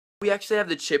We actually have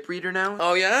the chip reader now.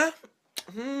 Oh yeah?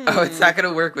 Oh, it's not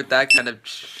gonna work with that kind of...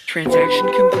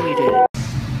 Transaction completed.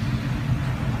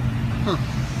 Huh.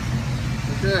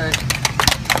 Okay.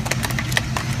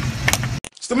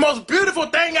 It's the most beautiful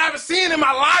thing I've ever seen in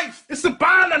my life. It's a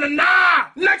banana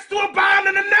next to a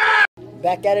banana.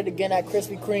 Back at it again at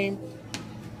Krispy Kreme.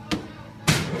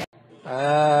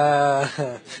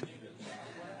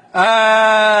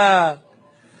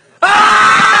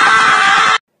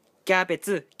キャベ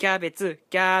ツ、キャベツ、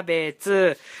キャベ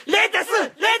ツ。レタス、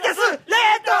レタス、レ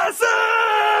タス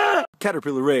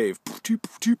Caterpillar Rave.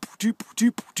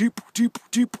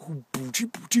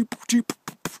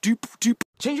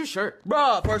 Change your shirt.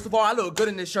 Bruh, first of all, I look good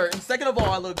in this shirt. And second of all,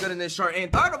 I look good in this shirt.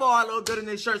 And third of all, I look good in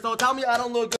this shirt. So tell me I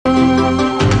don't look good.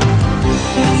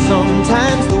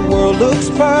 Sometimes the world looks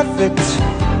perfect.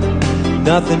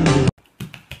 Nothing.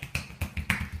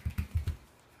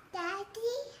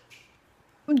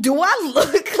 Do I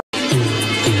look?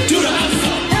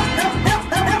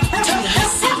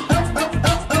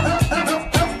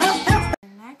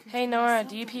 Hey Nora,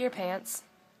 do you pee your pants?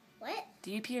 What?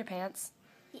 Do you pee your pants?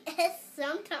 Yes,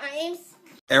 sometimes.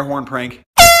 Air horn prank.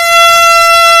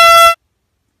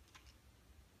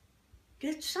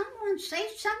 Did someone say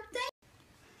something?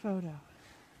 Photo.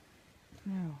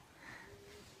 No.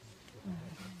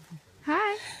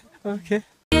 Hi. Okay.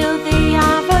 The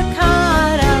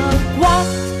avocado,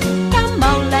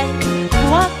 guacamole,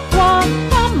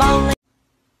 guacamole.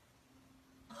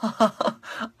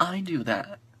 I do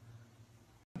that.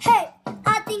 Hey,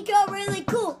 I think you're really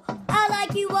cool. I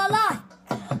like you a lot.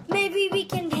 Maybe we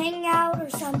can hang out or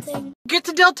something. Get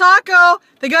to Del Taco.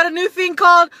 They got a new thing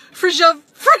called free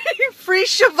shavacadoo. Free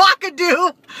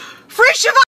shavacadoo.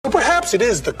 Perhaps it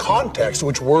is the context in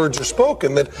which words are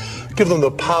spoken that give them the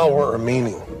power or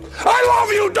meaning. I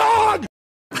love you, dog!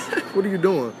 What are you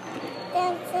doing?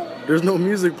 Dancing. There's no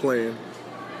music playing.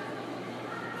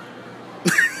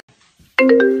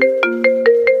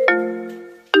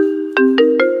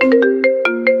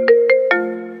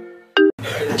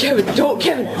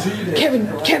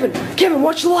 Kevin,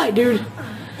 watch the light, dude.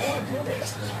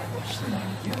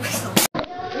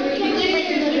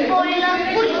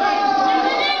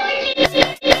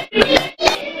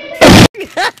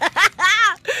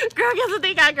 Girl, guess what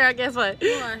they got, girl? Guess what?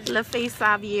 Le Face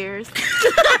Saviers.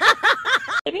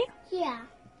 Baby? Yeah.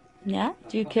 Yeah?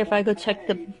 Do you care if I go check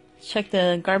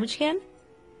the garbage can?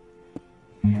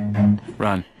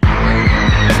 Run.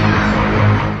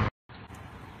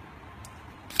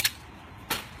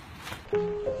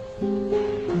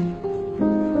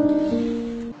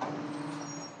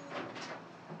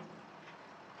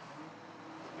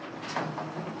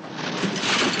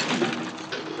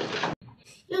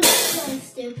 You're so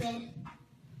stupid.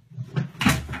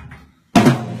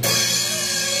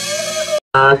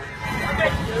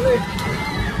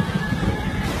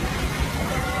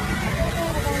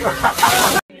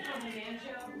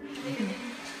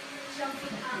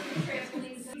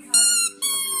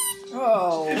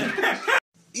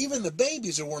 Even the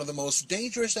babies are one of the most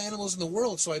dangerous animals in the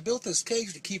world, so I built this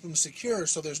cage to keep them secure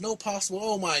so there's no possible,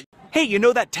 oh my... Hey, you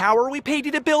know that tower we paid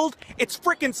you to build? It's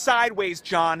frickin' sideways,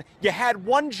 John. You had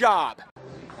one job.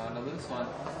 Found a loose one.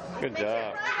 Good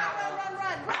job.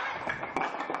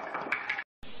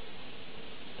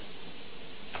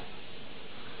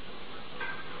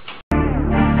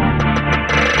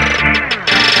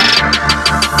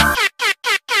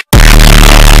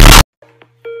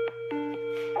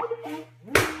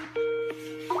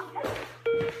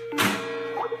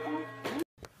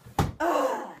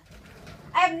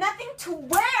 I have nothing to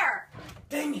wear.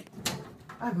 Dang it.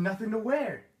 I have nothing to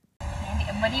wear.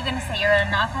 And what are you going to say? You're going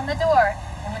to knock on the door.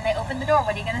 And when they open the door,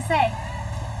 what are you going to say?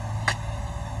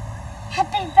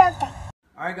 Happy birthday.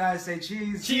 Alright guys, say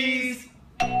cheese. Cheese!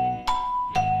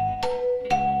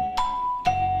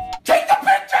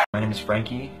 My name is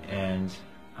Frankie, and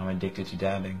I'm addicted to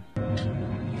dabbing.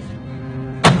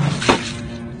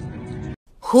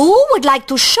 Who would like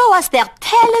to show us their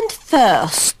talent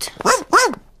first?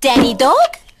 Danny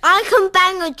Dog? I can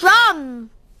bang a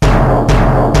drum.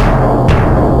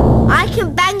 I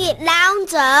can bang it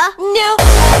louder. No.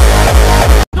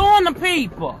 On the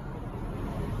people.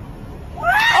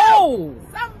 Oh!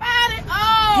 Somebody!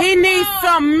 Oh! He needs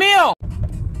some milk.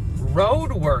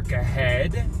 Road work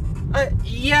ahead?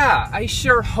 Yeah, I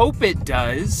sure hope it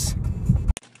does.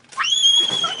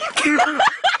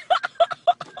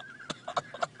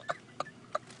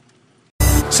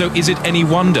 So is it any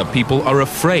wonder people are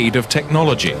afraid of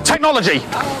technology? Technology!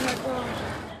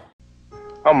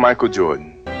 I'm Michael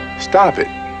Jordan. Stop it.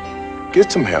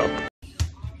 Get some help.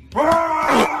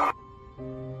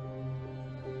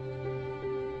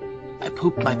 I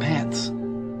pooped my pants.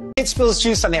 Kid spills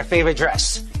juice on their favorite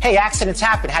dress. Hey, accidents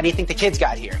happen. How do you think the kids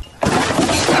got here?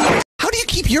 How do you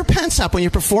keep your pants up when you're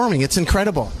performing? It's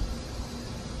incredible.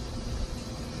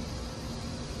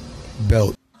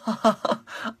 Belt.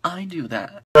 I do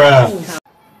that.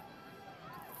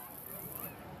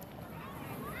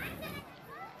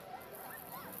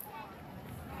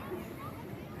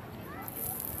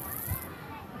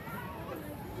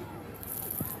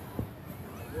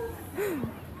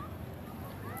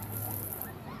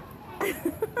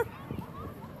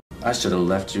 I should have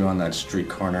left you on that street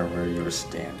corner where you were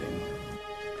standing.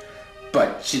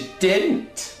 But you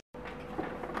didn't!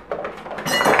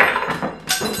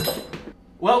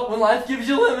 Well, when life gives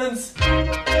you lemons.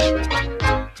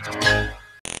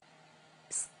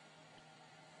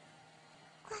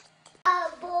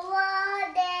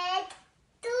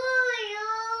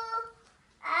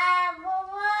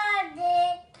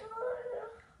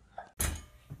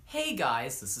 Hey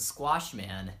guys, this is Squash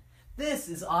Man. This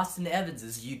is Austin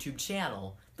Evans' YouTube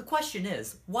channel. The question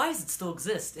is, why does it still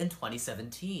exist in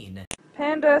 2017?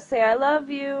 Panda, say I love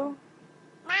you.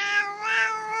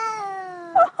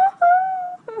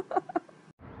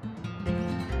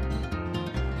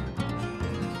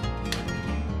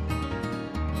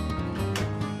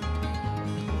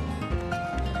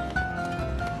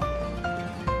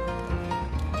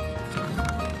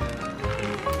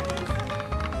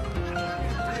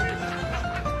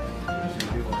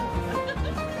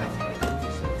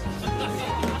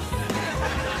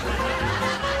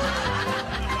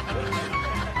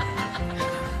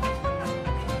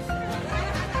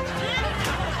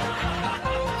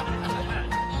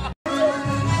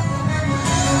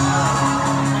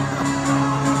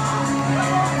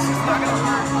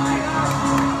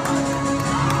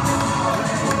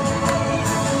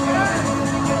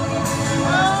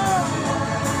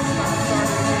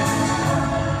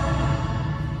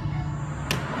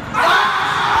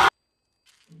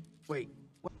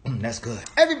 That's good.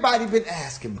 Everybody been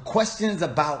asking questions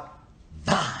about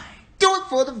Vine. Do it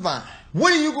for the Vine.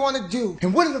 What are you going to do?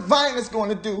 And what are the Viners going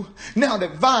to do now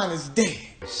that Vine is dead?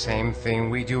 Same thing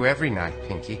we do every night,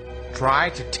 Pinky. Try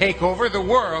to take over the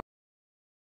world.